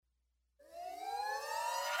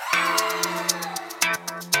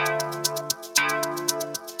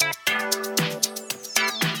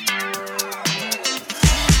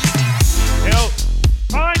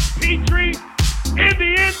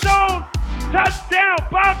Touchdown,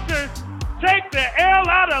 Boxers. Take the L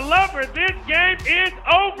out of Lumber. This game is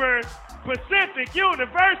over. Pacific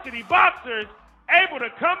University Boxers able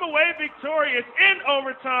to come away victorious in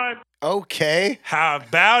overtime. Okay. How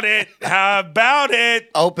about it? How about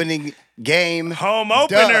it? Opening game. Home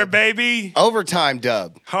opener, dub. baby. Overtime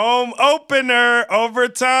dub. Home opener,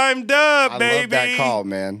 overtime dub, baby. I love that call,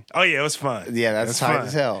 man. Oh, yeah, it was fun. Yeah, that's tight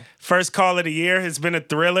as hell. First call of the year. It's been a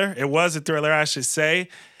thriller. It was a thriller, I should say.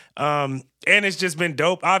 And it's just been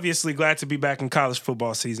dope. Obviously, glad to be back in college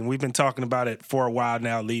football season. We've been talking about it for a while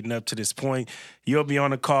now, leading up to this point. You'll be on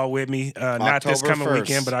the call with me, not this coming 1st.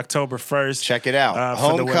 weekend, but October 1st. Check it out.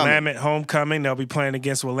 For the Willamette homecoming. They'll be playing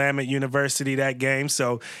against Willamette University that game.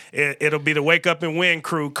 So it'll be the Wake Up and Win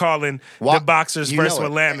crew calling the Boxers versus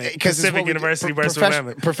Willamette. Pacific University versus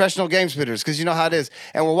Willamette. Professional game spitters, because you know how it is.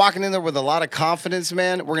 And we're walking in there with a lot of confidence,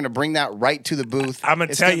 man. We're going to bring that right to the booth. I'm going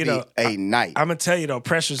to tell you, though. A night. I'm going to tell you, though,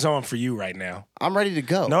 pressure's on for you right now. I'm ready to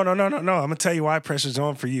go. No. I'm going to tell you why pressure's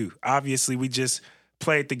on for you. Obviously, we just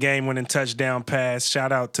played the game-winning touchdown pass.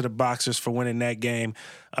 Shout out to the Boxers for winning that game.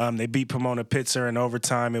 They beat Pomona Pitzer in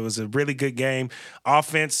overtime. It was a really good game.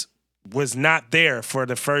 Offense was not there for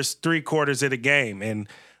the first 3 quarters of the game, and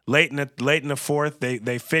late in the fourth,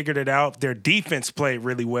 they figured it out. Their defense played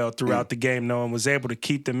really well throughout the game, though, and was able to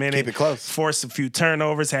keep them in Keep it close. Forced a few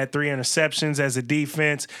turnovers, had 3 interceptions as a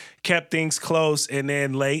defense, kept things close, and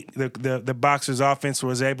then late, the Boxers' offense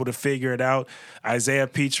was able to figure it out. Isaiah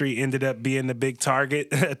Petrie ended up being the big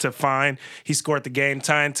target to find. He scored the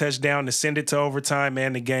game-tying touchdown to send it to overtime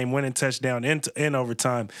and the game-winning touchdown in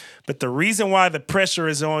overtime. But the reason why the pressure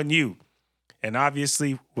is on you, and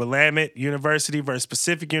obviously, Willamette University versus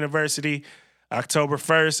Pacific University, October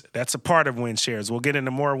 1st, that's a part of win shares. We'll get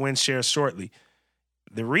into more win shares shortly.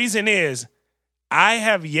 The reason is I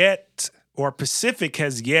have yet, or Pacific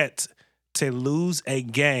has yet, to lose a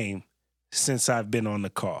game since I've been on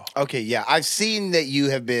the call. Okay, yeah. I've seen that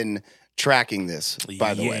you have been tracking this,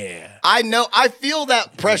 by the way. Yeah. I know. I feel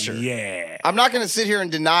that pressure. Yeah. I'm not going to sit here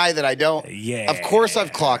and deny that I don't. Yeah. Of course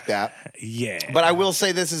I've clocked that. Yeah. But I will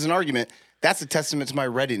say this as an argument. That's a testament to my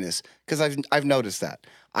readiness, because I've noticed that.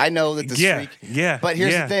 I know that the streak. Yeah. But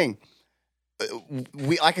here's the thing.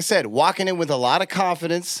 We, like I said, walking in with a lot of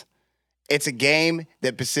confidence. It's a game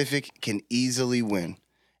that Pacific can easily win.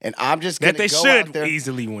 And I'm just going to go out there.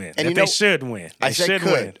 Easily win. And they should win. I said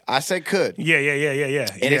could. Win. I said could. Yeah.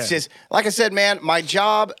 And it's just, like I said, man, my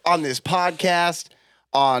job on this podcast,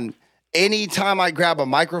 on any time I grab a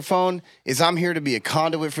microphone, is I'm here to be a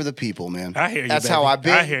conduit for the people, man. I hear you, That's baby. how I've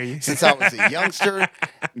been I hear you. since I was a youngster,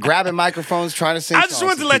 grabbing microphones, trying to sing I just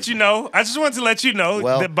wanted to let you know.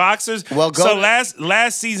 Well, the Boxers. well, go so to-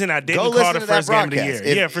 last season I didn't Go call listen the to that first game of the year.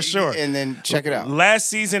 broadcast. Yeah, for sure. And then check it out. Last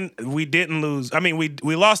season we didn't lose. I mean,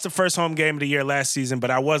 we lost the first home game of the year last season,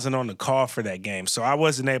 but I wasn't on the call for that game, so I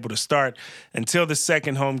wasn't able to start until the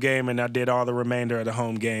second home game, and I did all the remainder of the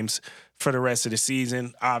home games for the rest of the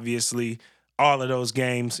season. Obviously, all of those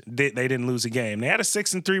games, they didn't lose a game. They had a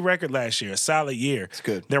 6-3 record last year, a solid year. It's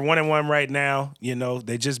good. They're 1-1 right now. You know,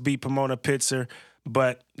 they just beat Pomona Pitzer.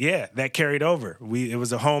 But, yeah, that carried over. It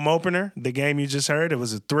was a home opener, the game you just heard. It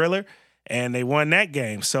was a thriller, and they won that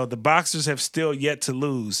game. So the Boxers have still yet to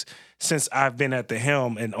lose since I've been at the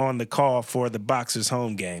helm and on the call for the Boxers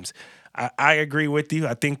home games. I agree with you.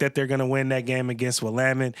 I think that they're going to win that game against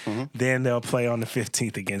Willamette. Mm-hmm. Then they'll play on the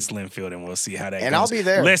 15th against Linfield, and we'll see how that goes. And I'll be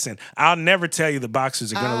there. Listen, I'll never tell you the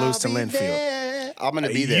Boxers are going to lose to Linfield. I'm going to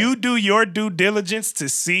be there. You do your due diligence to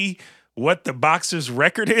see what the Boxers'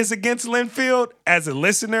 record is against Linfield as a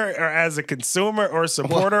listener or as a consumer or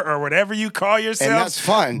supporter or whatever you call yourself. And that's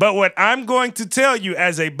fun. But what I'm going to tell you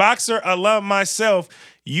as a Boxer alum myself,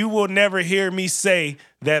 you will never hear me say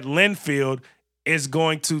that Linfield is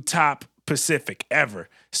going to top Pacific ever.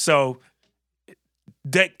 So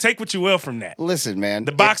take what you will from that. Listen, man.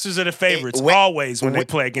 The Boxers are the favorites always when they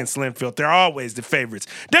play against Linfield. They're always the favorites.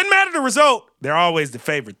 Doesn't matter the result. They're always the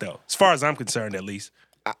favorite, though, as far as I'm concerned, at least.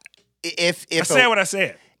 I said what I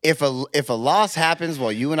said. If a loss happens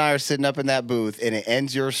while you and I are sitting up in that booth and it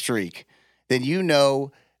ends your streak, then you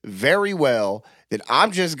know very well that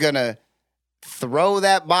I'm just going to throw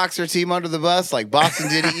that Boxer team under the bus like Boston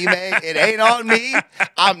did to Ime. It ain't on me.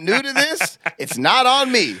 I'm new to this. It's not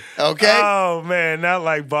on me, okay? Oh, man, not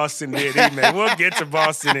like Boston did Ime. We'll get to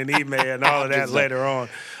Boston and Ime and all of that later on.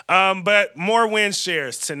 But more win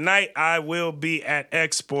shares. Tonight, I will be at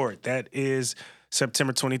Export. That is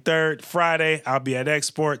September 23rd, Friday. I'll be at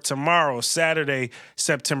Export. Tomorrow, Saturday,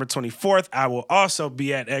 September 24th, I will also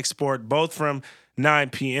be at Export, both from 9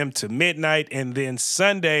 p.m. to midnight. And then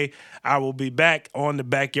Sunday, I will be back on the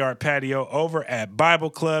backyard patio over at Bible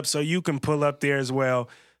Club, so you can pull up there as well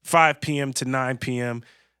 5 p.m. to 9 p.m.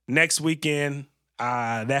 Next weekend,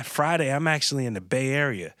 that Friday, I'm actually in the Bay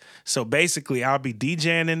Area. So basically, I'll be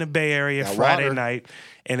DJing in the Bay Area Friday night,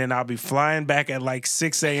 and then I'll be flying back at like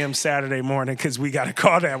 6 a.m. Saturday morning because we got to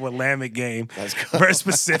call that Willamette game versus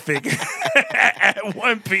Pacific at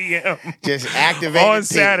 1 p.m. Just activate on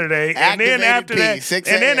Saturday, and then after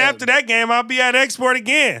that game, I'll be at Export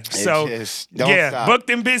again. So stop.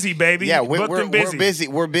 Booked and busy, baby. Yeah, we're busy.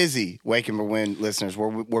 We're busy. Wake and Win listeners,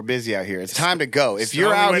 we're busy out here. It's time to go. If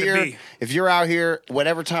you're out here,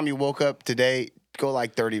 whatever time you woke up today, go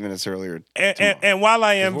like 30 minutes earlier. And while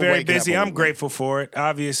I am very busy, I'm grateful for it.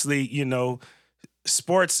 Obviously,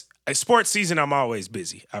 sports season, I'm always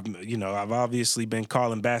busy. I've obviously been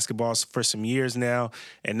calling basketball for some years now,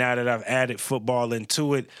 and now that I've added football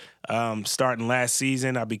into it, starting last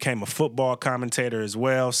season, I became a football commentator as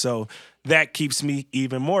well. So that keeps me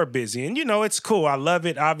even more busy. And it's cool. I love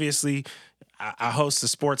it. Obviously, I host a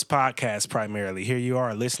sports podcast primarily. Here you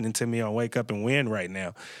are listening to me on Wake Up and Win right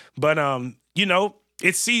now. But,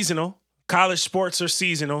 it's seasonal. College sports are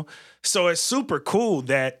seasonal. So it's super cool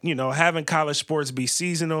that, having college sports be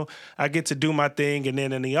seasonal, I get to do my thing. And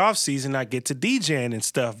then in the off season, I get to DJing and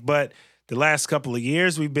stuff. But the last couple of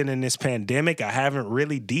years, we've been in this pandemic. I haven't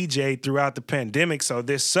really DJed throughout the pandemic. So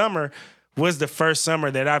this summer was the first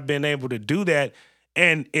summer that I've been able to do that.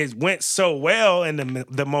 And it went so well, and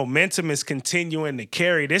the momentum is continuing to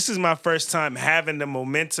carry. This is my first time having the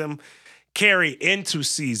momentum carry into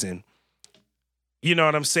season. You know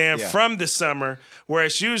what I'm saying? Yeah. From the summer, where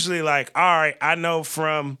it's usually like, all right, I know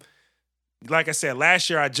from, like I said, last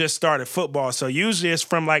year I just started football. So usually it's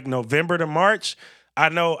from like November to March. I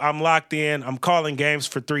know I'm locked in. I'm calling games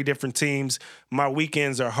for 3 different teams. My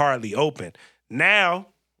weekends are hardly open. Now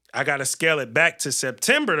I got to scale it back to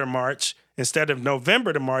September to March instead of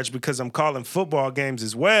November to March because I'm calling football games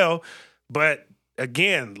as well. But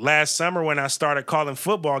again, last summer when I started calling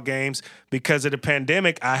football games, because of the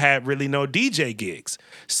pandemic, I had really no DJ gigs.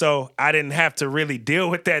 So I didn't have to really deal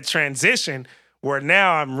with that transition, where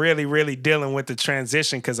now I'm really, really dealing with the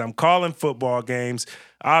transition because I'm calling football games.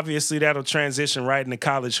 Obviously, that'll transition right into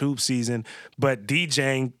college hoop season, but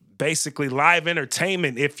DJing, basically live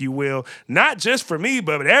entertainment, if you will, not just for me,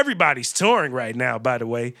 but everybody's touring right now, by the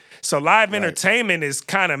way. So live entertainment is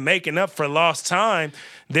kind of making up for lost time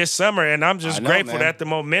this summer, and I'm just grateful that the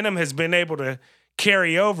momentum has been able to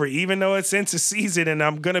carry over, even though it's into season and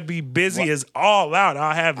I'm going to be busy as all out.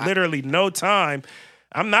 I'll have literally no time.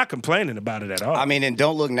 I'm not complaining about it at all. I mean, and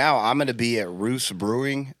don't look now, I'm going to be at Roos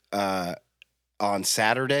Brewing on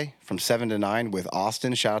Saturday from 7 to 9 with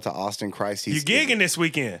Austin. Shout out to Austin Christ. You gigging this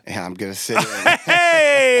weekend? Yeah, I'm going to sit in.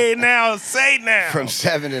 Hey, now, say now. From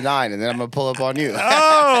 7 to 9, and then I'm going to pull up on you.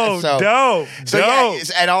 Oh, dope. Yeah,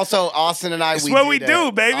 and also Austin and I. It's what we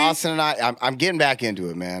do, baby. Austin and I'm getting back into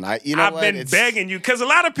it, man. I've been begging you, because a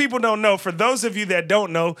lot of people don't know. For those of you that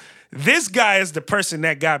don't know, this guy is the person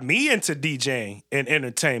that got me into DJing and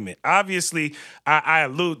entertainment. Obviously, I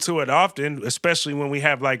allude to it often, especially when we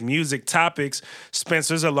have like music topics.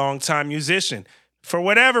 Spencer's a longtime musician. For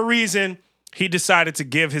whatever reason, he decided to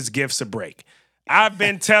give his gifts a break. I've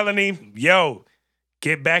been telling him, yo,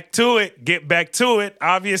 get back to it. Get back to it.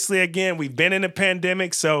 Obviously, again, we've been in a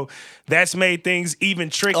pandemic, so that's made things even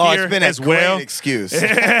trickier as well. It's been a great excuse.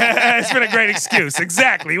 It's been a great excuse.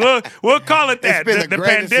 Exactly. We'll call it that. The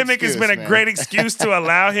pandemic has been a great excuse to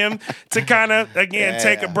allow him to kind of,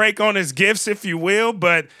 take a break on his gifts, if you will.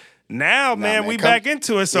 But now, man, we back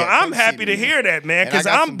into it. So I'm happy to hear that, man, because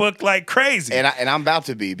I'm booked like crazy. And I'm about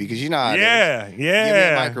to be, because you know how it is. Yeah. Give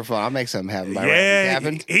me a microphone. I'll make something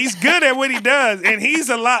happen. He's good at what he does, and he's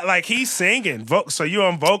a lot like he's singing. So you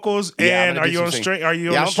on vocals, and are you on string? Are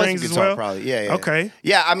you on strings as well? Probably. Yeah. Okay.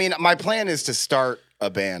 Yeah. I mean, my plan is to start a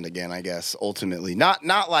band again, I guess. Ultimately, not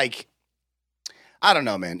like. I don't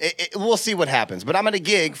know, man. We'll see what happens, but I'm gonna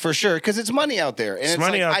gig for sure because it's money out there. And it's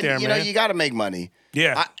money out there, man. You know, you got to make money.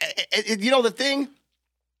 Yeah. The thing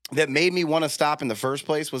that made me want to stop in the first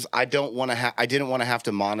place was I didn't want to have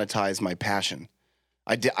to monetize my passion.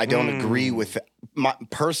 I don't agree with that.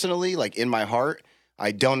 Personally, like in my heart,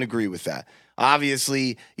 I don't agree with that.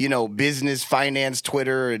 Obviously, business, finance,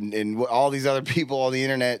 Twitter, and all these other people on the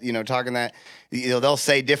internet, talking that, they'll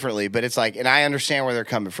say differently, but it's like, and I understand where they're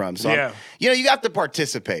coming from. So, yeah. You have to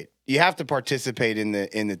participate. You have to participate in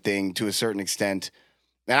the thing to a certain extent.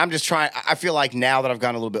 And I'm just trying, I feel like now that I've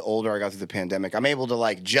gotten a little bit older, I got through the pandemic, I'm able to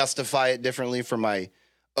like justify it differently for my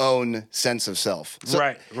own sense of self. So,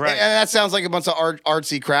 Right. And that sounds like a bunch of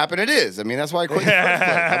artsy crap, and it is. I mean, that's why I quit the first place.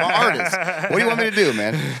 I'm an artist. What do you want me to do,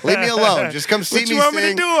 man? Leave me alone. Just come see me sing. What you want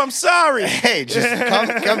me to do? I'm sorry. Hey,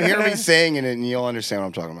 just come hear me sing, and you'll understand what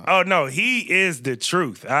I'm talking about. Oh, no, he is the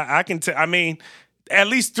truth. I can tell. I mean, at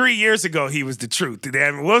least 3 years ago, he was the truth.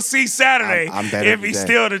 And we'll see Saturday I'm better if he's today.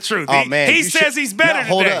 still the truth. Oh, man. He says he's better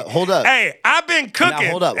hold today. Hold up. Hey, I've been cooking,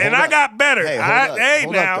 and I got better. Hey,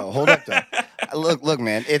 hold up, though. Look,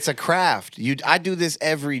 man, it's a craft. I do this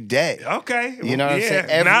every day. Okay. You know what I'm saying?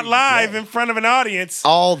 Every Not live day. in front of an audience.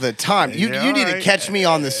 All the time. You Yeah, need all to right. catch me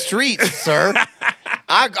on the streets, sir.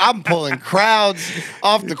 I'm pulling crowds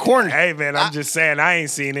off the corner. Hey, man, I'm just saying, I ain't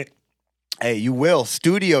seen it. Hey, you will.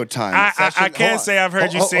 Studio time. I can't say I've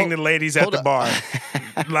heard you sing the ladies at hold the up. bar.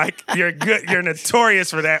 Like you're good. You're notorious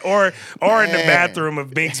for that. Or in the Man. bathroom of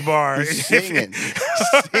Bink's bar. You're singing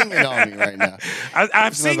on me right now.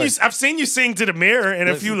 I've seen you sing to the mirror and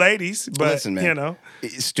a few ladies, but Listen, man. you know.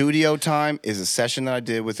 Studio time is a session that I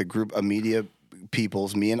did with a group of media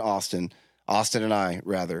peoples, me and Austin and I,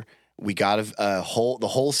 rather. We got the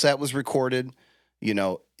whole set was recorded. You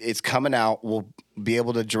know, it's coming out. We'll be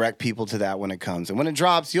able to direct people to that when it comes. And when it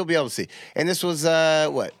drops, you'll be able to see. And this was,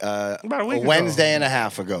 about a week Wednesday ago. and a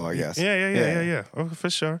half ago, I guess. Yeah. Oh,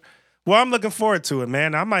 for sure. Well, I'm looking forward to it,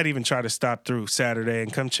 man. I might even try to stop through Saturday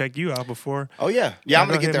and come check you out before. Oh, yeah. Yeah, I'm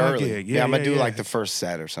going to get hit there my early. gig. Yeah, I'm going to do yeah. like the first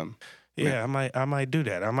set or something. Yeah, I might do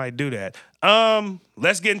that.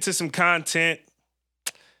 Let's get into some content.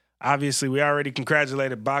 Obviously, we already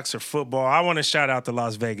congratulated Boxer Football. I want to shout out the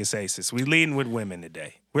Las Vegas Aces. We're leading with women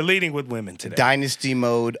today. Dynasty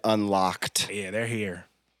mode unlocked. Yeah, they're here.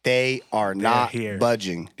 They are not here.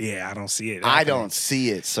 budging. Yeah, I don't see it. I happening. don't see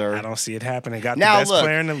it, sir. I don't see it happening. Got Now, the best look,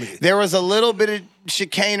 player in the league. there was a little bit of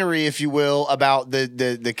chicanery, if you will, about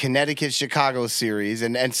the Connecticut-Chicago series,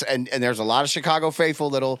 and there's a lot of Chicago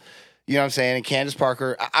faithful that'll, you know what I'm saying, and Candace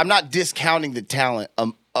Parker. I'm not discounting the talent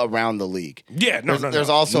around the league. Yeah, There's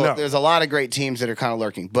also there's a lot of great teams that are kind of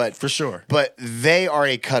lurking, but For sure. But they are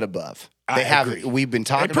a cut above. They agree. We've been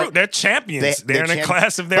talking about. They're champions. They're in a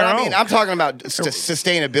class of their but own. I mean, I'm talking about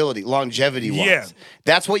sustainability, longevity-wise. Yeah.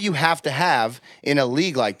 That's what you have to have in a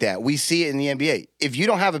league like that. We see it in the NBA. If you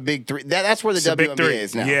don't have a big three, that's where the a big WNBA three.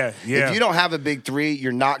 is now. Yeah. If you don't have a big three,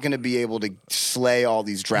 you're not going to be able to slay all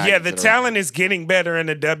these dragons. Yeah, the that are- talent is getting better in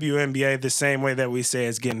the WNBA the same way that we say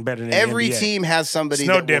it's getting better in the Every NBA. team has somebody It's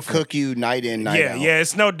no that different. will cook you night in, night out. Yeah,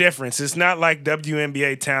 it's no difference. It's not like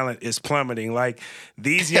WNBA talent is plummeting. Like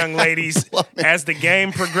these young ladies, as the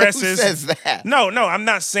game progresses. Who says that? No, I'm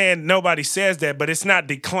not saying nobody says that, but it's not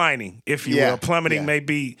declining, if you will. Plummeting may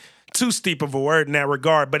be too steep of a word in that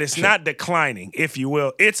regard, but it's not declining, if you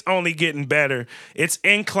will. It's only getting better. It's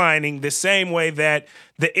inclining the same way that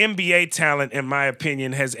the NBA talent, in my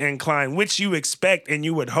opinion, has inclined, which you expect and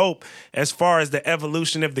you would hope as far as the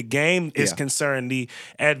evolution of the game is concerned, the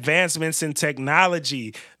advancements in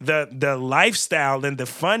technology, the lifestyle and the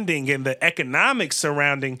funding and the economics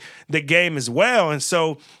surrounding the game as well. And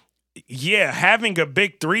so, yeah, having a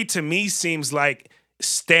big three to me seems like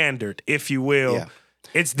standard, if you will. Yeah.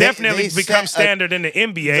 It's definitely they become set standard in the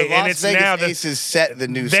NBA, The Las and it's Vegas now Aces set the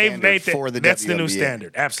new they've standard made for the that's WNBA. the new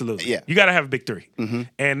standard. Absolutely. Yeah. You got to have a big three.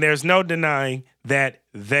 And there's no denying that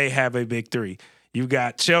they have a big three. You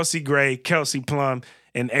got Chelsea Gray, Kelsey Plum,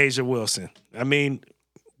 and Asia Wilson. I mean,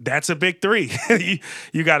 that's a big three.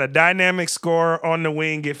 You got a dynamic scorer on the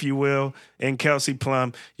wing, if you will, in Kelsey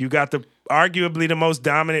Plum. You got arguably the most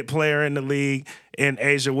dominant player in the league in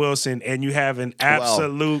Asia Wilson, and you have an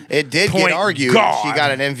absolute It did point get argued. guard. She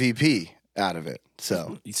got an MVP out of it.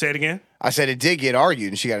 So You say it again? I said it did get argued,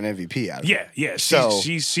 and she got an MVP out of it. Yeah. So-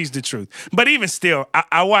 She's the truth. But even still,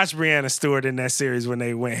 I watched Brianna Stewart in that series when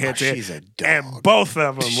they went head to head. she's a dog. And both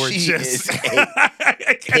of them were She just. is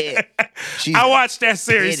a pit. She's I a watched that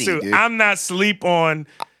series pity, too. dude. I'm not sleep on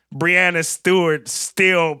Brianna Stewart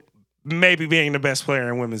still maybe being the best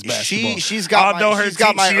player in women's basketball. She's got Although my, her she's got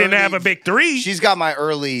team, my she didn't early- have a big three. She's got my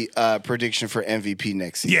early prediction for MVP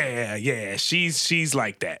next season. Yeah. She's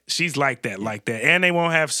like that. She's like that. And they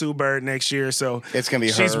won't have Sue Bird next year, so It's gonna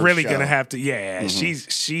be she's her really show. gonna have to. Yeah, she's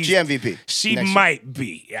She MVP. She next year. might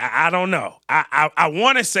be. I don't know. I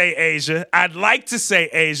want to say Asia. I'd like to say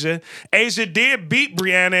Asia. Asia did beat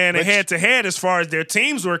Brianna in a head-to-head as far as their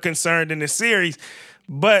teams were concerned in the series.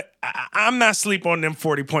 But I'm not sleep on them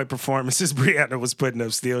 40-point performances Brianna was putting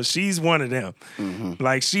up still. She's one of them.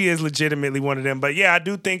 Like, she is legitimately one of them. But, yeah, I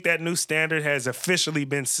do think that new standard has officially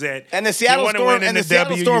been set. And the Seattle You wanna Storm win in and the the Seattle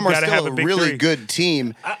W, Storm you are gotta still have a a big really three. good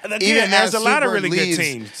team. Again, there's a lot of really good leaves,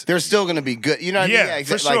 teams. They're still going to be good. You know what I mean? Yeah,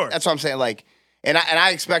 for Like, sure. that's what I'm saying. Like, and I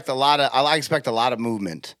expect a lot of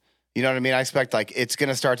movement You know what I mean? I expect like it's going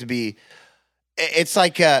to start to be. It's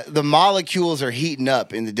like the molecules are heating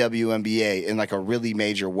up in the WNBA in like a really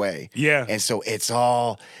major way. Yeah. And so it's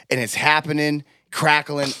happening,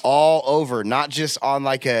 crackling all over, not just on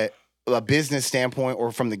like a business standpoint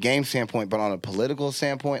or from the game standpoint, but on a political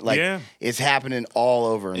standpoint. Like it's happening all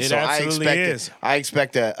over. And it so absolutely is. I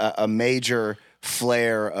expect a major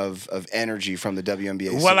flare of energy from the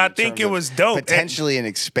WNBA. Well, I think it was dope. Potentially an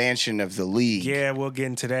expansion of the league. Yeah, we'll get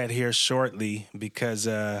into that here shortly because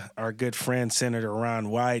our good friend Senator Ron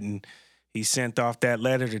Wyden, he sent off that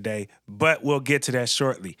letter today. But we'll get to that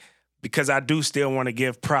shortly because I do still want to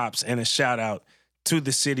give props and a shout out to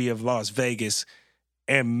the city of Las Vegas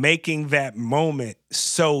and making that moment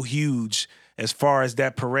so huge as far as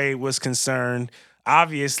that parade was concerned.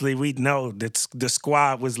 Obviously, we know that the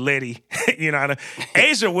squad was litty. You know,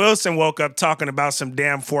 Asia Wilson woke up talking about some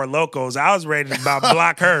damn Four Locos. I was ready to about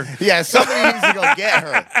block her. Yeah, somebody needs to go get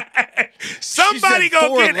her. Somebody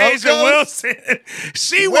go get Asia Wilson.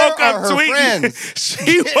 She woke up tweeting.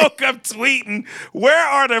 She woke up tweeting, where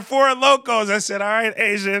are the Four Locos? I said, all right,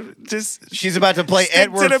 Asia, just she's about to play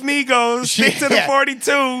stick to the Migos, stick to the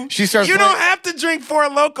 42. She starts you don't have to drink Four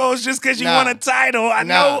Locos just because you won a title. I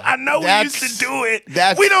know we used to do it.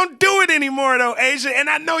 We don't do it anymore though, Asia, and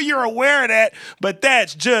I know you're aware of that, but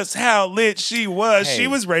that's just how lit she was. Hey, she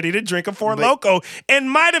was ready to drink a Four Loko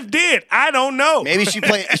and might have did. I don't know. Maybe she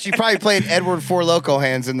probably played Edward Four Loko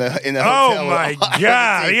hands in the hotel. Oh my God.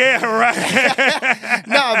 Yeah, right.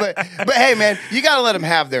 No, but hey man, you gotta let them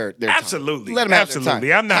have their absolutely. Time. Let them have their time.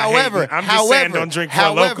 I'm not however, hating. I'm just saying don't drink Four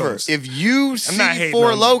Locos. If you see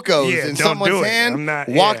Four Locos in someone's hand,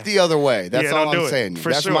 walk the other way. That's all I'm saying.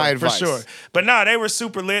 That's my advice. For sure. But no, they were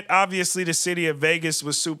super lit. Obviously, the city of Vegas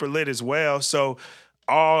was super lit as well. So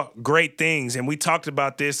all great things. And we talked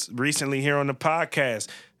about this recently here on the podcast.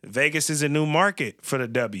 Vegas is a new market for the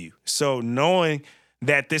W. So knowing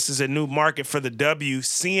that this is a new market for the W,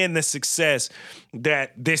 seeing the success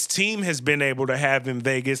that this team has been able to have in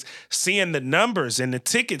Vegas, seeing the numbers and the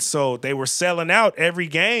tickets sold, they were selling out every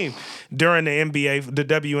game during the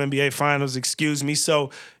WNBA finals, So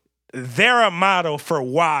they're a model for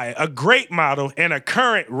why, a great model and a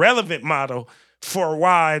current relevant model for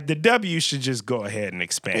why the W should just go ahead and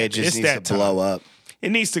expand. It just needs to blow up. It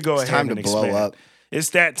needs to go ahead and expand. It's time to blow up.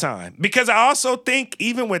 It's that time. Because I also think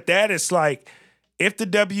even with that, it's like if the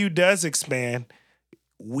W does expand,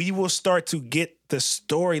 we will start to get the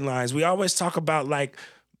storylines. We always talk about like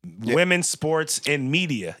women's sports and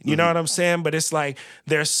media. You know what I'm saying? But it's like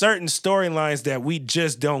there's certain storylines that we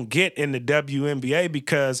just don't get in the WNBA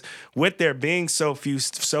because with there being so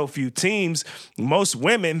few teams, most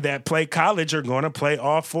women that play college are going to play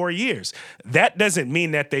all 4 years. That doesn't mean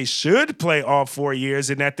that they should play all 4 years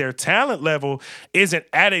and that their talent level isn't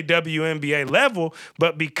at a WNBA level,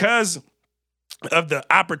 but because of the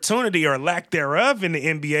opportunity or lack thereof in the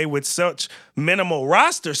NBA with such minimal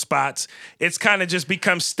roster spots, it's kind of just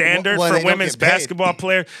become standard for women's basketball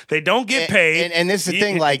players. They don't get paid. And this is the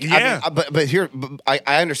thing, like, I mean, but here, I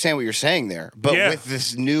understand what you're saying there. But with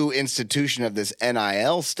this new institution of this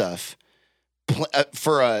NIL stuff,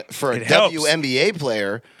 for a WNBA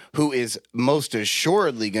player who is most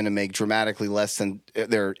assuredly going to make dramatically less than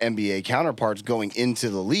their NBA counterparts going into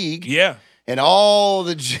the league. Yeah. And all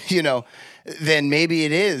the, then maybe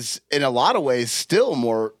it is, in a lot of ways, still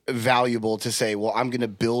more valuable to say, well, I'm going to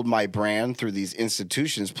build my brand through these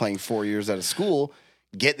institutions playing 4 years at a school,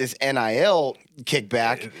 get this NIL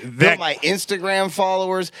kickback, build my Instagram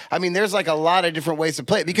followers. I mean, there's like a lot of different ways to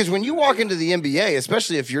play it. Because when you walk into the NBA,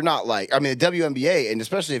 especially if you're not like, I mean, the WNBA, and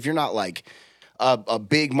especially if you're not like a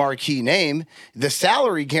big marquee name, the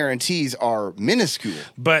salary guarantees are minuscule.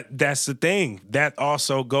 But that's the thing. That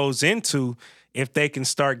also goes into if they can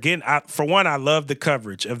start getting, for one, I love the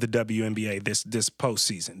coverage of the WNBA this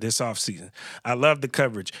postseason, this offseason. I love the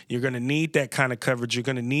coverage. You're going to need that kind of coverage. You're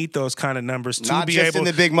going to need those kind of numbers to be able in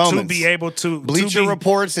the big moments. To be able to Bleacher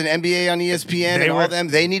Reports and NBA on ESPN and all them.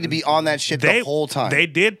 They need to be on that shit the whole time. They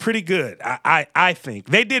did pretty good. I think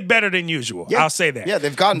they did better than usual. Yeah. I'll say that. Yeah,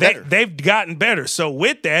 they've gotten better. They've gotten better. So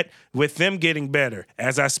with that, with them getting better,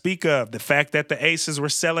 as I speak of, the fact that the Aces were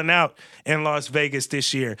selling out in Las Vegas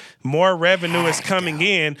this year, more revenue is coming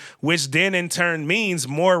in, which then in turn means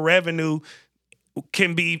more revenue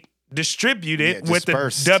can be distributed with the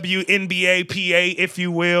WNBA PA, if you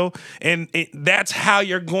will. And that's how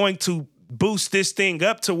you're going to boost this thing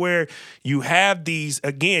up to where you have these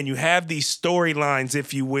storylines,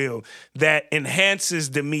 if you will, that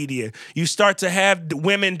enhances the media. You start to have the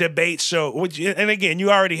women debate show, and again, you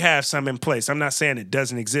already have some in place. I'm not saying it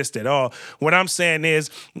doesn't exist at all. What I'm saying is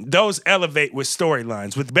those elevate with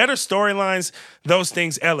storylines. With better storylines, those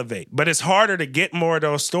things elevate. But it's harder to get more of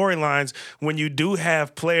those storylines when you do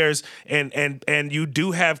have players and you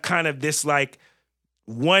do have kind of this like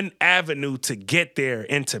one avenue to get there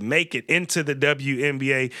and to make it into the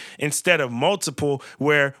WNBA instead of multiple,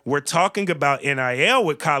 where we're talking about NIL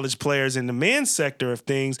with college players in the men's sector of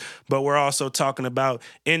things, but we're also talking about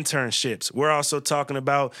internships. We're also talking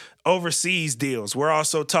about overseas deals. We're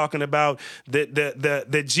also talking about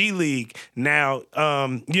the G League now,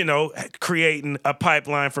 creating a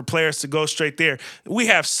pipeline for players to go straight there. We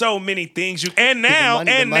have so many things. The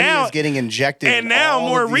money is getting injected. And now,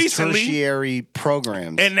 more recently, tertiary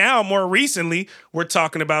programs. And now, more recently, we're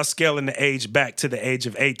talking about scaling the age back to the age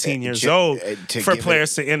of 18 years old for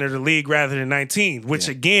players to enter the league rather than 19. Which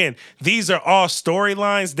again, these are all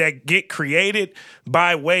storylines that get created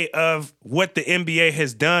by way of what the NBA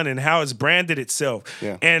has done and how it's branded itself.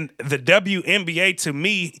 Yeah. And the WNBA, to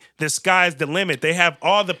me, the sky's the limit. They have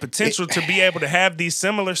all the potential to be able to have these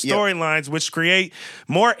similar storylines, which create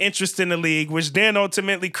more interest in the league, which then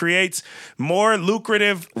ultimately creates more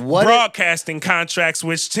lucrative broadcasting contracts,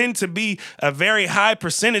 which tend to be a very high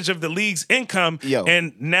percentage of the league's income.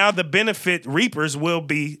 And now the benefit reapers will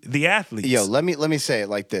be the athletes. Let me say it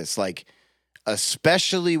like this. Like,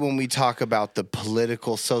 especially when we talk about the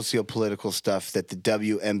socio-political stuff that the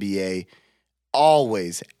WNBA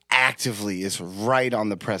always actively is right on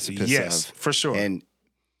the precipice of. Yes, for sure. And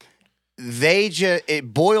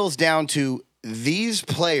it boils down to these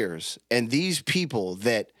players and these people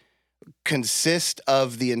that consist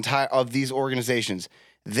of these organizations.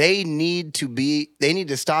 They need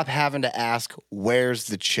to stop having to ask, where's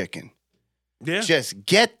the chicken? Yeah. Just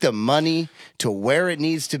get the money to where it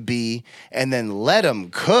needs to be and then let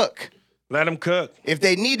them cook. Let them cook. If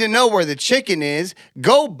they need to know where the chicken is,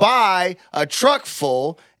 go buy a truck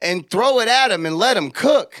full and throw it at them and let them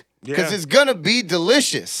cook. Because it's going to be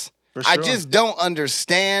delicious. For sure. I just don't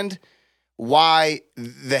understand why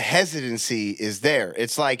the hesitancy is there.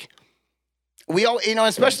 It's like, we all,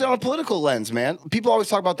 especially on a political lens, man. People always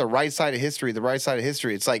talk about the right side of history,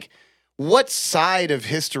 It's like, what side of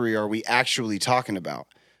history are we actually talking about?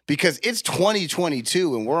 Because it's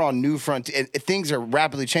 2022 and we're on new front and things are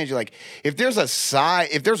rapidly changing. Like, if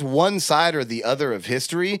there's one side or the other of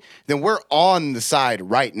history, then we're on the side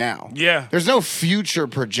right now. Yeah. There's no future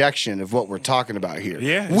projection of what we're talking about here.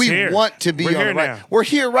 Yeah. We want to be on the right. We're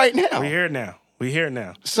here right now. We're here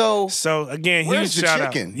now. So again, huge shout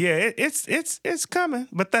chicken? Out. Yeah, it's coming.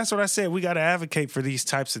 But that's what I said. We got to advocate for these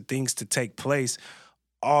types of things to take place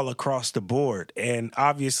all across the board. And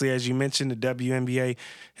obviously, as you mentioned, the WNBA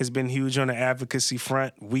has been huge on the advocacy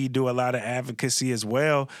front. We do a lot of advocacy as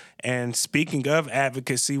well. And speaking of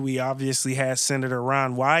advocacy, we obviously had Senator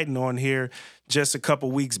Ron Wyden on here just a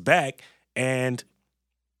couple weeks back, and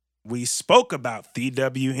we spoke about the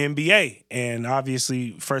WNBA. And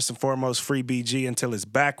obviously, first and foremost, free BG until it's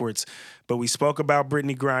backwards. But we spoke about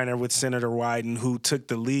Brittney Griner with Senator Wyden, who took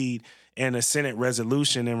the lead in a Senate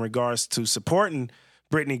resolution in regards to supporting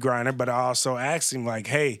Brittney Griner, but I also asked him, like,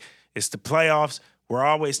 hey, it's the playoffs. We're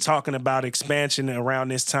always talking about expansion around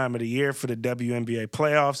this time of the year for the WNBA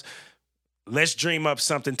playoffs. Let's dream up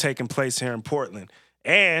something taking place here in Portland.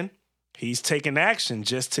 And he's taking action.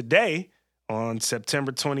 Just today, on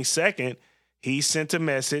September 22nd, he sent a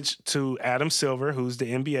message to Adam Silver, who's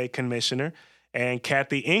the NBA commissioner, and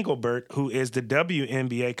Kathy Engelbert, who is the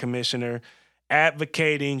WNBA commissioner,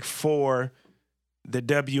 advocating for the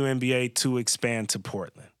WNBA to expand to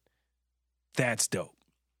Portland. That's dope.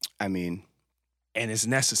 I mean, and it's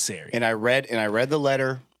necessary. And I read the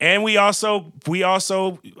letter. And we also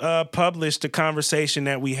published the conversation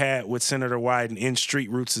that we had with Senator Wyden in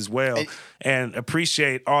Street Roots as well, and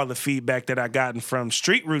appreciate all the feedback that I gotten from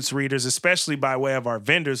Street Roots readers, especially by way of our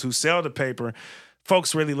vendors who sell the paper.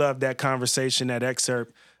 Folks really loved that conversation, that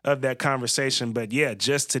excerpt of that conversation. But yeah,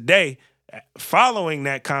 just today, following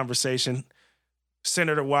that conversation,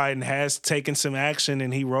 Senator Wyden has taken some action,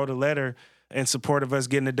 and he wrote a letter in support of us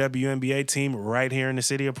getting a WNBA team right here in the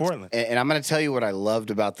city of Portland. And I'm going to tell you what I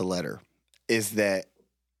loved about the letter is that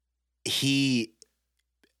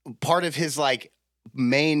part of his like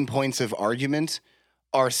main points of argument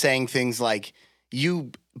are saying things like,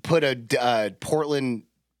 you put a Portland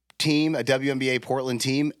team, a WNBA Portland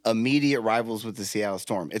team, immediate rivals with the Seattle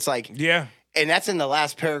Storm. It's like, yeah. And that's in the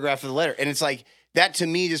last paragraph of the letter. And it's like, that to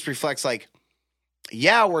me just reflects like,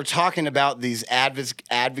 yeah, we're talking about these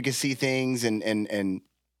advocacy things and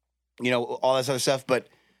all this other stuff, but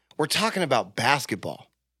we're talking about basketball.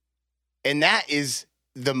 And that is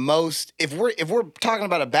the most, if we're talking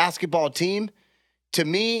about a basketball team, to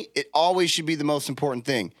me, it always should be the most important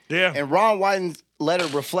thing. Yeah. And Ron Wyden's letter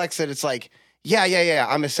reflects that it's like, yeah,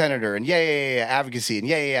 I'm a senator, and yeah, advocacy, and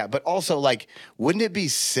yeah. But also, like, wouldn't it be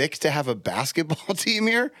sick to have a basketball team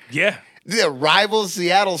here? Yeah. The rival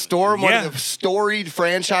Seattle Storm, one of the storied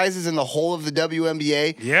franchises in the whole of the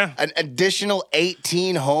WNBA. Yeah. An additional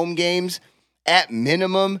 18 home games at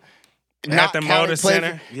minimum. At the Moda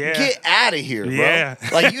Center. Yeah. Get out of here, bro. Yeah.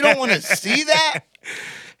 Like, you don't want to see that?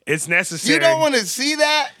 It's necessary. You don't want to see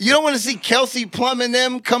that? You don't want to see Kelsey Plum and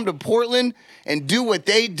them come to Portland and do what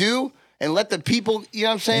they do and let the people, you know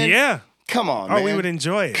what I'm saying? Yeah. Come on, man. Oh, we would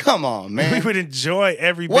enjoy it. Come on, man. We would enjoy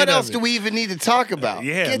every bit What of else it. do we even need to talk about?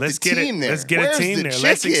 Yeah, let's get the team there. Let's get Where's a team the there. chicken?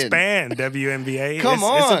 Let's expand WNBA. Come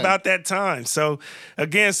on. It's about that time. So,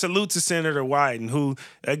 again, salute to Senator Wyden, who,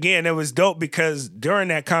 again, it was dope because during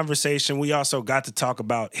that conversation, we also got to talk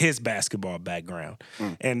about his basketball background.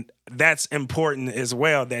 And that's important as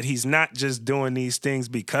well, that he's not just doing these things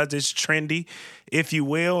because it's trendy, if you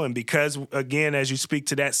will, and because, again, as you speak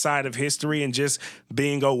to that side of history and just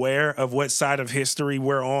being aware of what side of history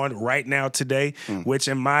we're on right now today, which,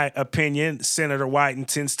 in my opinion, Senator Wyden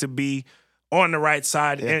tends to be on the right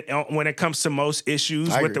side when it comes to most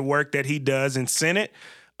issues with the work that he does in Senate.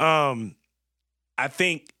 I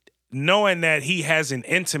think knowing that he has an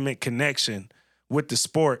intimate connection with the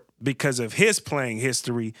sport because of his playing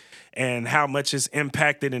history and how much it's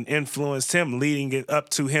impacted and influenced him, leading it up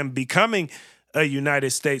to him becoming a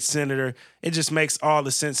United States Senator, it just makes all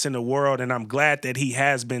the sense in the world. And I'm glad that he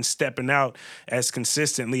has been stepping out as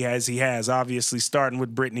consistently as he has, obviously starting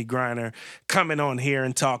with Brittany Griner, coming on here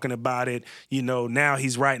and talking about it. You know, now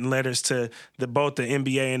he's writing letters to both the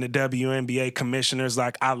NBA and the WNBA commissioners.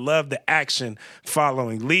 Like, I love the action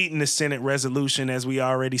following, leading the Senate resolution, as we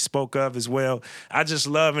already spoke of as well. I just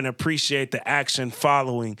love and appreciate the action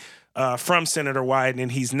following from Senator Wyden,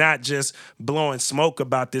 and he's not just blowing smoke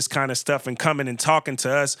about this kind of stuff and coming and talking to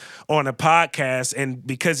us on a podcast, and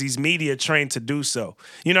because he's media trained to do so.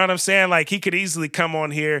 You know what I'm saying? Like, he could easily come on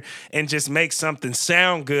here and just make something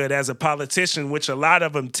sound good as a politician, which a lot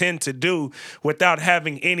of them tend to do without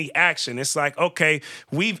having any action. It's like, okay,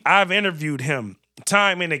 I've interviewed him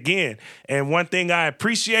time and again, and one thing I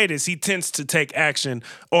appreciate is he tends to take action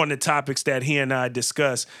on the topics that he and I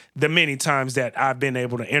discuss the many times that I've been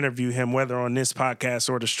able to interview him, whether on this podcast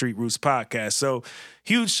or the Street Roots podcast. So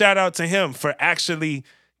huge shout out to him for actually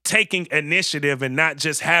taking initiative and not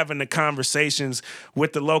just having the conversations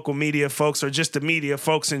with the local media folks or just the media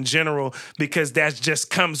folks in general, because that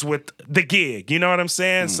just comes with the gig. You know what I'm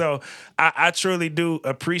saying? So I truly do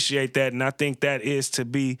appreciate that, and I think that is to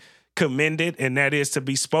be commended, and that is to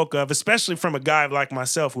be spoke of, especially from a guy like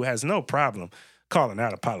myself who has no problem calling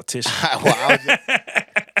out a politician.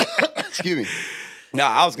 Excuse me. No,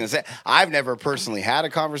 I was going to say, I've never personally had a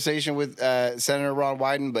conversation with Senator Ron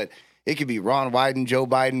Wyden, but it could be Ron Wyden, Joe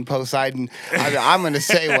Biden, Poseidon. I'm going to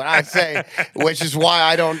say what I say, which is why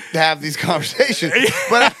I don't have these conversations.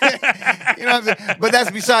 But you know what I'm saying? But that's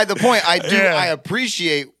beside the point. I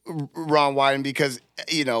appreciate Ron Wyden because,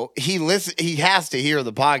 you know, he has to hear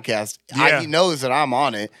the podcast. He knows that I'm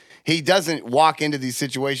on it. He doesn't walk into these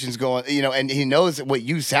situations going, you know, and he knows what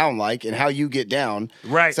you sound like and how you get down.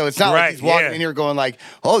 Right. So it's not like he's walking in here going like,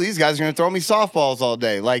 oh, these guys are going to throw me softballs all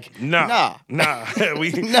day. Like, nah.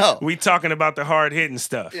 We talking about the hard hitting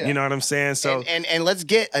stuff. Yeah. You know what I'm saying? So and let's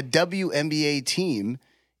get a WNBA team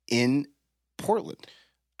in Portland.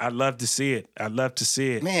 I'd love to see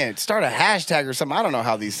it. Man, start a hashtag or something. I don't know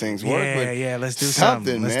how these things work. Yeah, let's do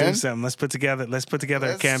something. Let's do something. Let's put together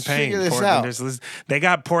a campaign. Figure this out. They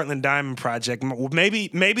got Portland Diamond Project. Maybe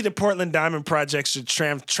the Portland Diamond Project should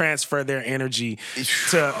transfer their energy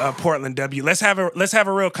to Portland W. Let's have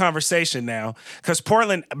a real conversation now, because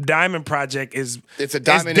Portland Diamond Project is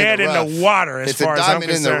dead in the water as far as I'm concerned. It's a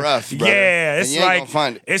diamond in the rough, brother. Yeah,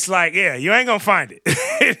 it's like you ain't gonna find it.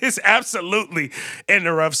 It's absolutely in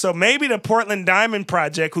the rough. So maybe the Portland Diamond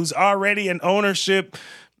Project, who's already an ownership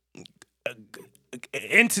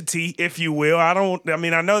entity, if you will. I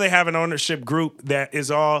know they have an ownership group that is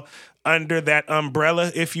all under that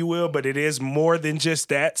umbrella, if you will, but it is more than just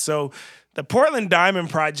that. So the Portland Diamond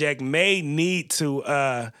Project may need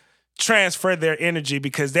to transfer their energy,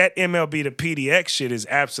 because that MLB to PDX shit is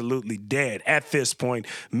absolutely dead at this point.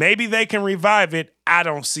 Maybe they can revive it. I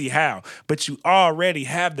don't see how. But you already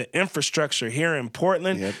have the infrastructure here in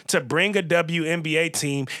Portland to bring a WNBA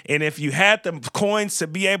team. And if you had the coins to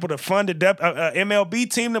be able to fund a MLB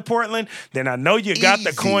team to Portland, then I know you got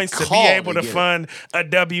the coins to be able to fund a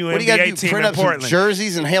WNBA team print in up Portland. Some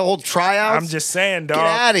jerseys and hold tryouts? I'm just saying, dog. Get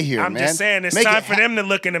out of here, I'm man. just saying it's Make time for them to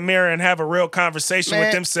look in the mirror and have a real conversation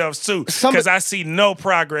with themselves, too. Because I see no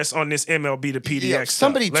progress on this MLB to PDX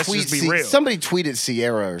stuff. Let's just be real. Somebody tweeted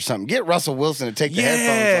Sierra or something. Get Russell Wilson to take the headphones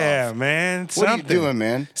off. Yeah, man. What are you doing,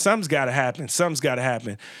 man? Something's got to happen.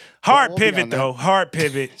 Hard pivot, though. Hard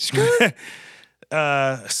pivot.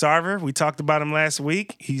 Sarver, we talked about him last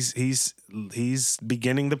week. He's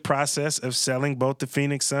beginning the process of selling both the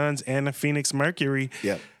Phoenix Suns and the Phoenix Mercury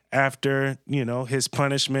after, his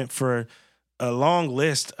punishment for a long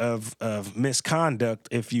list of misconduct,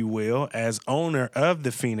 if you will, as owner of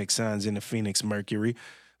the Phoenix Suns and the Phoenix Mercury.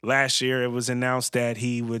 Last year, it was announced that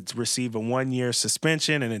he would receive a 1-year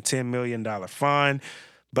suspension and a $10 million fine.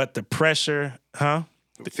 But the pressure,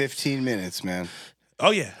 15 minutes, man. Oh,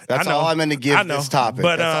 yeah. That's all I'm going to give this topic.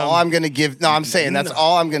 But, that's all I'm going to give. No, I'm saying that's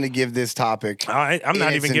all I'm going to give this topic. I'm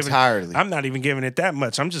not even giving it that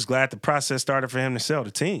much. I'm just glad the process started for him to sell the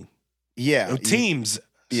team. Yeah. Teams,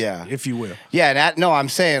 if you will. Yeah, and I'm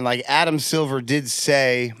saying, like, Adam Silver did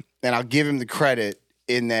say, and I'll give him the credit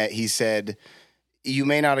in that he said, you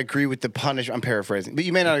may not agree with the punishment. I'm paraphrasing, but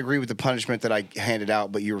you may not agree with the punishment that I handed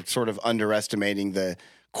out, but you're sort of underestimating the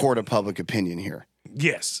court of public opinion here.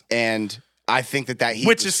 Yes. And I think that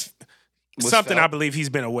which is something I believe he's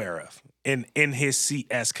been aware of in his seat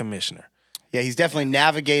as commissioner. Yeah, he's definitely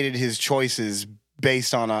navigated his choices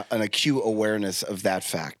based on an acute awareness of that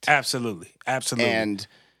fact. Absolutely. And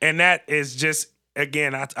that is just,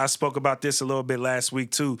 again, I spoke about this a little bit last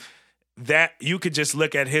week too, that you could just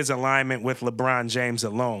look at his alignment with LeBron James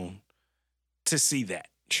alone to see that.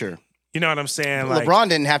 Sure. You know what I'm saying? LeBron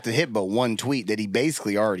didn't have to hit but one tweet that he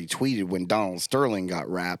basically already tweeted when Donald Sterling got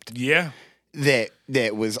wrapped. Yeah. That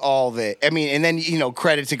was all that. I mean, and then,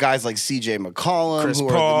 credit to guys like C.J. McCollum, Chris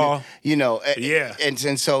Paul,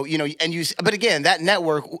 and so, but again, that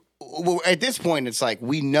network, at this point, it's like,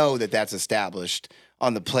 we know that's established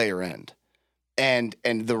on the player end and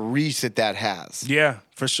the reach that has. Yeah,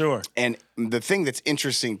 for sure. And the thing that's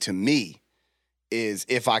interesting to me is,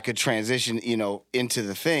 if I could transition, into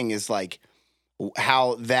the thing, is like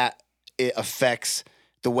how it affects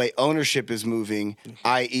the way ownership is moving,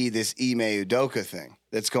 i.e. this Ime Udoka thing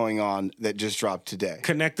that's going on that just dropped today.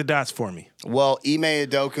 Connect the dots for me. Well, Ime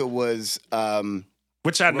Udoka was...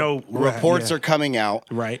 which I know... Reports are coming out.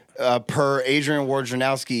 Right. Per Adrian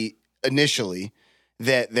Wojnarowski initially,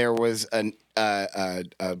 that there was a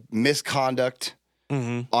misconduct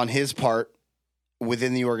on his part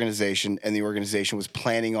within the organization, and the organization was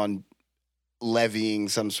planning on levying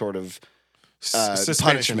some sort of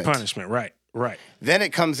punishment. Right. Then it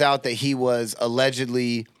comes out that he was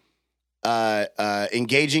allegedly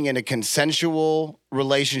engaging in a consensual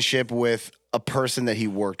relationship with a person that he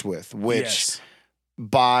worked with, which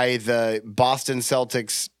by the Boston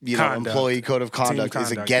Celtics, employee code of conduct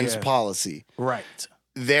is against policy. Right.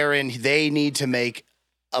 Therein, they need to make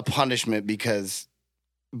a punishment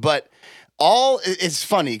but it's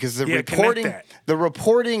funny because the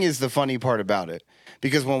reporting is the funny part about it.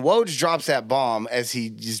 Because when Woj drops that bomb, as he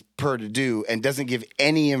just per to do, and doesn't give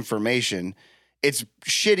any information, it's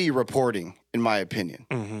shitty reporting, in my opinion.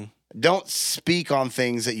 Mm-hmm. Don't speak on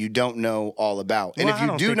things that you don't know all about. Well, and if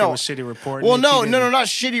you do know, it was shitty reporting. Well, no, not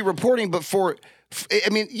shitty reporting, but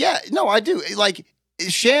I do. Like,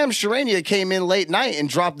 Shams Charania came in late night and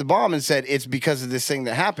dropped the bomb and said it's because of this thing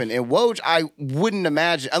that happened. And Woj, I wouldn't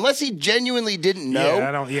imagine, unless he genuinely didn't know.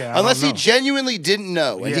 Unless he genuinely didn't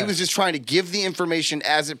know, and he was just trying to give the information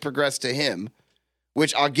as it progressed to him,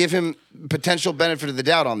 which I'll give him potential benefit of the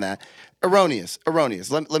doubt on that. Erroneous.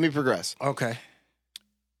 Let me progress. Okay.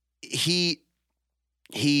 He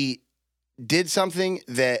did something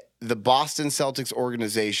that the Boston Celtics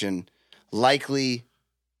organization likely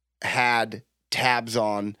had tabs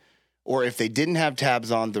on, or if they didn't have tabs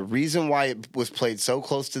on, the reason why it was played so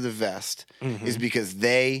close to the vest is because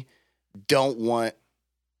they don't want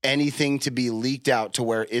anything to be leaked out to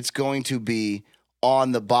where it's going to be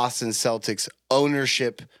on the Boston Celtics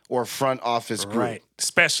ownership or front office group. Right.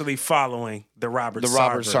 Especially following the Robert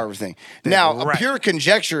Sarver thing. Now, a pure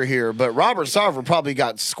conjecture here, but Robert Sarver probably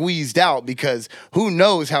got squeezed out because who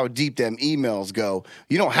knows how deep them emails go.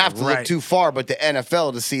 You don't have to look too far but the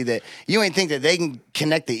NFL to see that. You ain't think that they can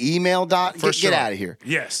connect the email dot? Get out of here.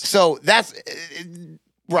 Yes. So that's...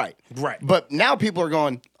 Right. But now people are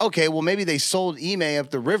going, okay, well, maybe they sold Ime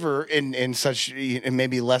up the river in such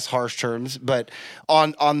maybe less harsh terms, but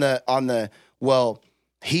on the well,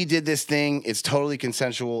 he did this thing. It's totally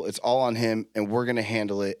consensual. It's all on him, and we're going to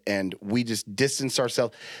handle it. And we just distance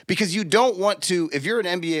ourselves because you don't want to, if you're an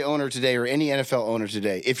NBA owner today or any NFL owner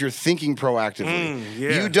today, if you're thinking proactively,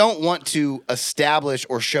 you don't want to establish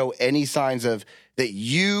or show any signs of that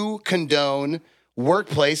you condone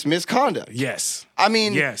workplace misconduct. Yes. I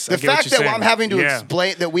mean, the fact that I'm having to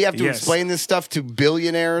explain that we have to Yes. explain this stuff to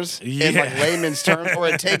billionaires in like layman's terms, or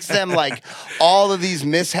it takes them like all of these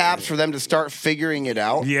mishaps for them to start figuring it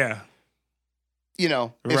out. Yeah. You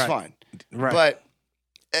know, it's fine. Right. But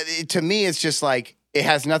to me, it's just like it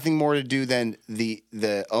has nothing more to do than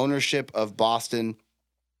the ownership of Boston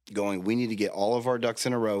going, we need to get all of our ducks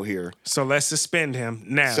in a row here. So let's suspend him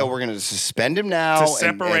now. So we're going to suspend him now. To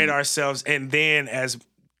separate ourselves, and then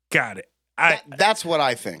got it. That's what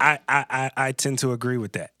I think. I tend to agree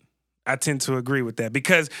with that. I tend to agree with that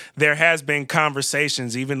because there has been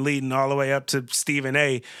conversations, even leading all the way up to Stephen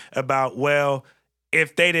A, about, well,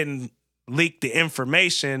 if they didn't leak the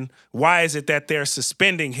information, why is it that they're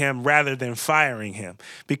suspending him rather than firing him?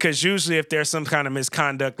 Because usually if there's some kind of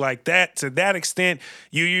misconduct like that, to that extent,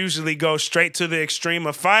 you usually go straight to the extreme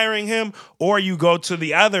of firing him, or you go to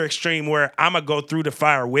the other extreme where I'm going to go through the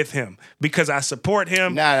fire with him because I support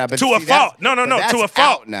him but to a fault. No, to a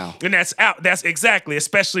fault. Now. And that's out. That's exactly,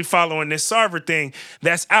 especially following this Sarver thing,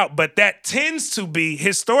 that's out. But that tends to be,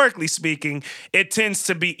 historically speaking, it tends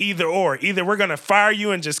to be either or. Either we're going to fire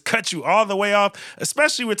you and just cut you all the way off,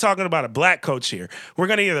 especially we're talking about a black coach here. We're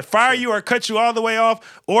going to either fire you or cut you all the way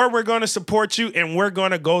off, or we're going to support you and we're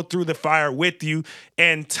going to go through the fire with you.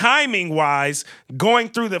 And timing-wise, going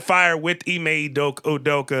through the fire with Ime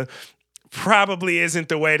Udoka probably isn't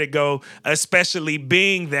the way to go, especially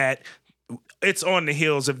being that it's on the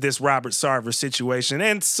heels of this Robert Sarver situation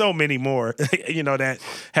and so many more, that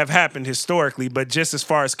have happened historically. But just as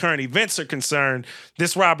far as current events are concerned,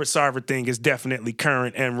 this Robert Sarver thing is definitely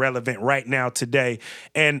current and relevant right now today.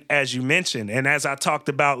 And as you mentioned, and as I talked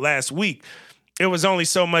about last week, it was only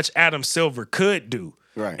so much Adam Silver could do.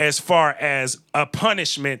 Right. As far as a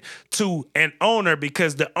punishment to an owner,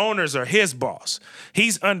 because the owners are his boss.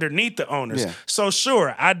 He's underneath the owners. Yeah. So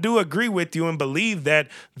sure, I do agree with you and believe that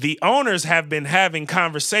the owners have been having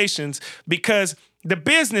conversations because the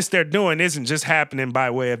business they're doing isn't just happening by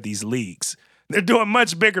way of these leagues. They're doing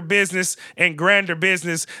much bigger business and grander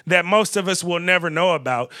business that most of us will never know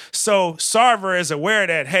about. So Sarver is aware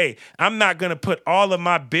that, hey, I'm not going to put all of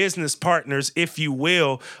my business partners, if you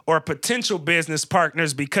will, or potential business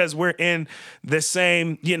partners, because we're in the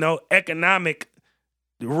same, economic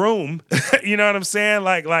room. You know what I'm saying?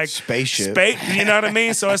 Like spaceship. You know what I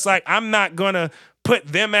mean? So it's like, I'm not going to put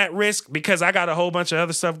them at risk because I got a whole bunch of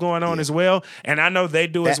other stuff going on as well, and I know they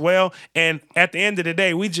do as well. And at the end of the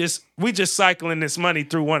day, we just cycling this money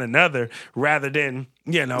through one another rather than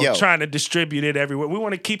trying to distribute it everywhere. We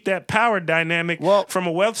want to keep that power dynamic from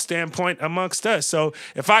a wealth standpoint amongst us. So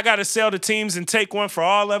if I got to sell the teams and take one for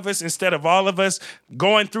all of us instead of all of us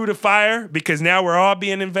going through the fire, because now we're all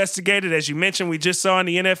being investigated, as you mentioned, we just saw in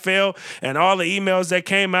the NFL and all the emails that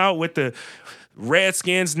came out with the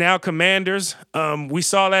Redskins, now Commanders. We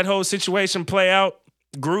saw that whole situation play out.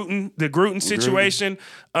 The Gruden situation.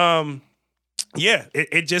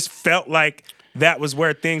 It just felt like that was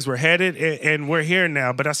where things were headed, and we're here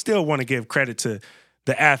now. But I still want to give credit to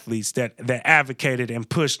the athletes that advocated and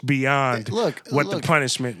pushed beyond what the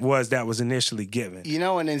punishment was that was initially given.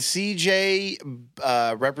 And then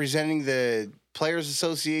CJ representing the Players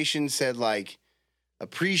Association said, like,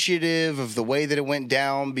 appreciative of the way that it went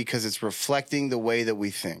down because it's reflecting the way that we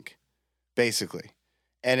think, basically.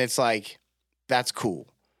 And it's like, that's cool.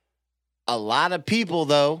 A lot of people,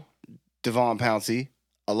 though, Devon Pouncey,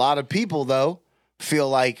 feel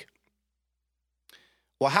like,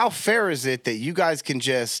 well, how fair is it that you guys can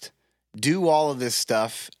just do all of this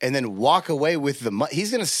stuff and then walk away with the money? He's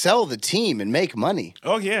going to sell the team and make money.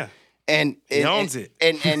 Oh, yeah. And he owns it.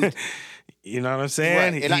 And you know what I'm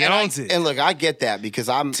saying? Right. He owns it. And look, I get that because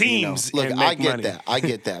I'm teams. Look, I get money. that. I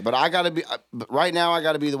get that. But I gotta be right now. I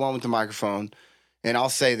gotta be the one with the microphone, and I'll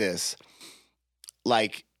say this: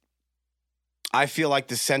 like, I feel like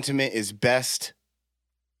the sentiment is best,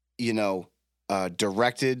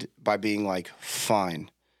 directed by being like, fine,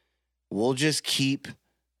 we'll just keep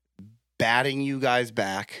batting you guys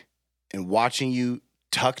back and watching you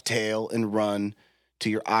tuck tail and run to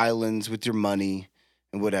your islands with your money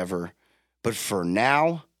and whatever. But for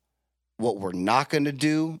now, what we're not going to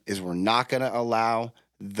do is we're not going to allow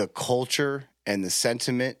the culture and the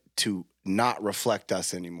sentiment to not reflect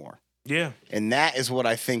us anymore. Yeah. And that is what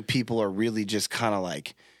I think people are really just kind of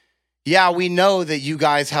like, yeah, we know that you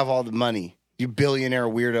guys have all the money, you billionaire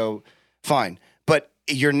weirdo, fine. But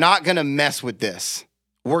you're not gonna mess with this.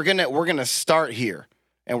 We're gonna start here,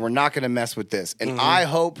 and we're not gonna mess with this. And I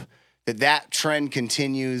hope that trend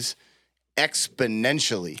continues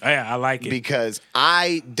exponentially. Yeah, I like it because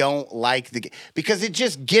I don't like because it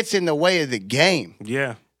just gets in the way of the game.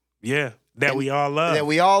 Yeah, that we all love.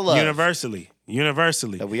 Universally.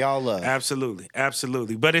 That we all love.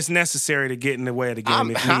 Absolutely. But it's necessary to get in the way of the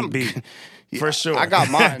game if need be. For sure. I got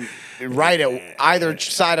mine right at either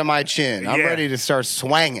side of my chin. I'm ready to start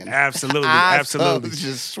swanging. Absolutely.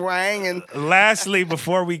 Just swanging. Lastly,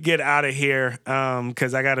 before we get out of here,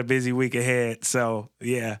 because I got a busy week ahead. So,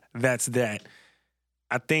 yeah, that's that.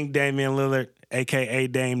 I think Damian Lillard, a.k.a.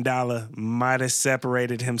 Dame Dollar, might have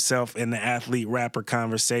separated himself in the athlete-rapper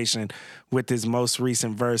conversation with his most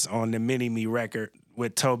recent verse on the Mini-Me record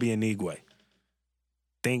with Toby Anigwe.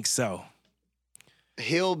 Think so.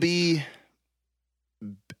 He'll be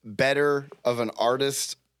better of an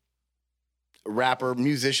artist, rapper,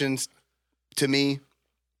 musicians to me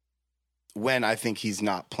when I think he's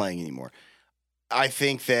not playing anymore. I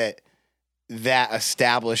think that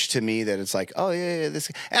established to me that it's like, oh yeah, this.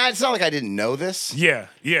 And it's not like I didn't know this. Yeah.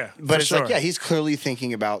 But it's like, yeah, he's clearly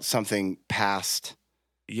thinking about something past.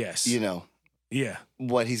 Yes. Yeah.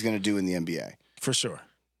 What he's going to do in the NBA. For sure.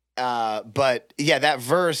 But yeah, that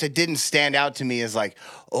verse, it didn't stand out to me as like,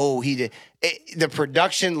 oh, he did. The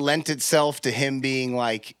production lent itself to him being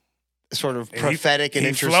like sort of prophetic and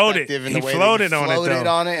introspective in the way that he floated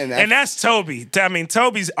on it. And that's Toby. I mean,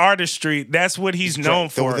 Toby's artistry, that's what he's known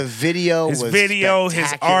for. The video,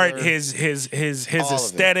 his art, his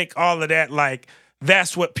aesthetic, all of that. Like,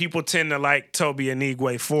 that's what people tend to like Toby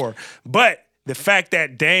Anigwe for. But the fact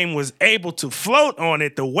that Dame was able to float on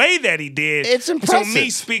it the way that he did, it's impressive. To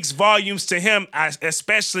me, speaks volumes to him,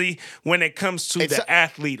 especially when it comes to the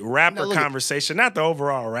athlete-rapper conversation, not the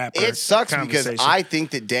overall rapper. It sucks because I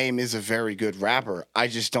think that Dame is a very good rapper. I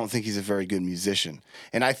just don't think he's a very good musician.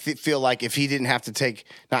 And I feel like if he didn't have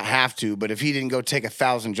to but if he didn't go take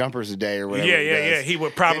 1,000 jumpers a day or whatever, he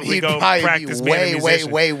would probably go practice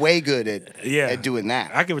be way good at doing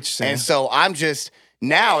that. I get what you're saying. And so I'm just...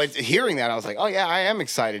 Now, hearing that, I was like, oh, yeah, I am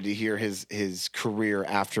excited to hear his career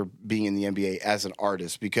after being in the NBA as an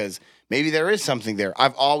artist because maybe there is something there.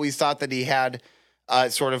 I've always thought that he had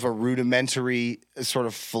sort of a rudimentary sort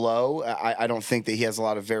of flow. I don't think that he has a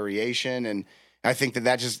lot of variation, and I think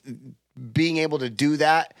that just being able to do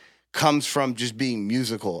that comes from just being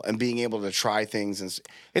musical and being able to try things. And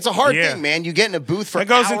it's a hard thing, man. You get in a booth for hours. It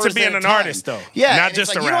goes into being an artist, though. Yeah, not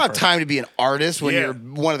just a rapper. You don't have time to be an artist when you're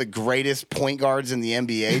one of the greatest point guards in the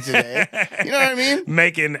NBA today. You know what I mean?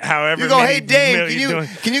 Making however you go, hey, Dame,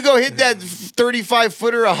 can you go hit that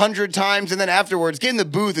 35-footer 100 times and then afterwards get in the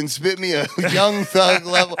booth and spit me a Young Thug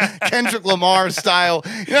level, Kendrick Lamar style.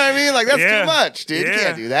 You know what I mean? Like, that's too much, dude. You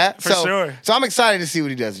can't do that. For sure. So I'm excited to see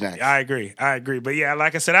what he does next. I agree. But yeah,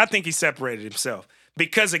 like I said, I think he separated himself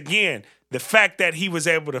because, again, the fact that he was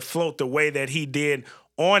able to float the way that he did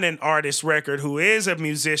on an artist record, who is a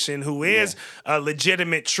musician, who is a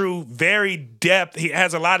legitimate, true, very depth. He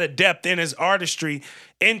has a lot of depth in his artistry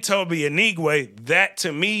in Toby Anigwe. That,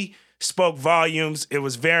 to me, spoke volumes. It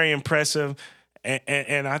was very impressive.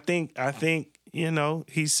 And I think,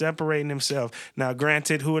 he's separating himself. Now,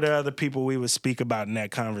 granted, who are the other people we would speak about in that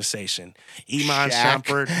conversation? Iman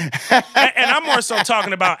Shumpert. And I'm more so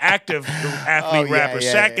talking about active athlete rappers.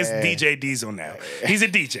 Shaq is DJ Diesel now. He's a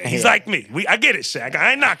DJ. He's like me. I get it, Shaq.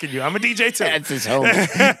 I ain't knocking you. I'm a DJ too. That's his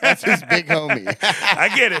homie. That's his big homie. I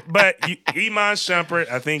get it. But Iman Shumpert,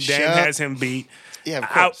 I think Dame has him beat. Yeah, of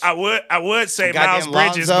course. I would say Miles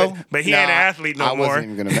Bridges, but he ain't an athlete no more. I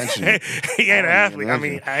wasn't even going to mention it. He ain't an athlete. I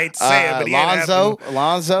mean, I hate to say it, but he ain't an athlete.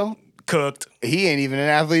 Alonzo. Cooked. He ain't even an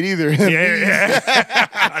athlete either. Damn.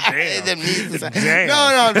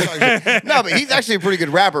 No, but he's actually a pretty good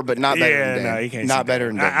rapper, but not better than Dame. No, he can't. Not better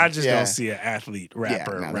than Dame. I just don't see an athlete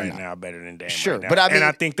rapper now better than Dame. Sure, right now. but I mean, and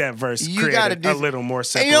I think that verse created a little more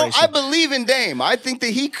separation. And, I believe in Dame. I think that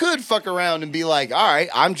he could fuck around and be like, all right,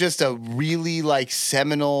 I'm just a really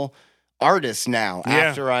seminal artist now.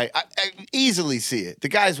 After I easily see it. The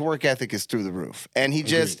guy's work ethic is through the roof, and he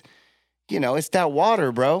just. It's that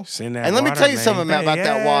water, bro. And let me tell you something about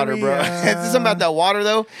that water, bro. Something about that water,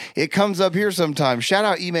 though. It comes up here sometimes. Shout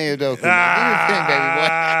out Ime Udoka. Do your thing, baby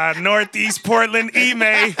boy. Northeast Portland Ime.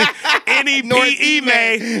 NEP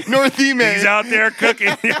Ime. North Ime. He's out there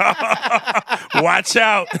cooking, y'all. Watch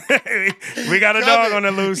out. We got a dog on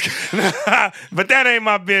the loose. But that ain't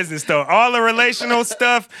my business, though. All the relational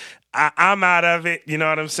stuff, I'm out of it. You know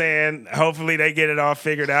what I'm saying? Hopefully they get it all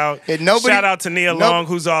figured out. Shout out to Nia Long,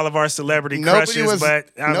 who's all of our celebrity crushes.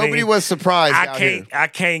 Nobody was surprised. I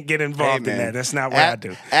can't get involved in that. That's not what I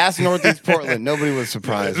do. Ask Northeast Portland. Nobody was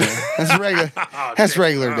surprised, man. That's regular. That's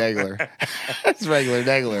regular degler. That's regular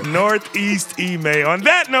degler. Northeast email. On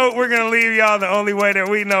that note, we're gonna leave y'all the only way that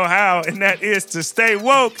we know how, and that is to stay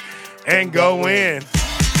woke and go win.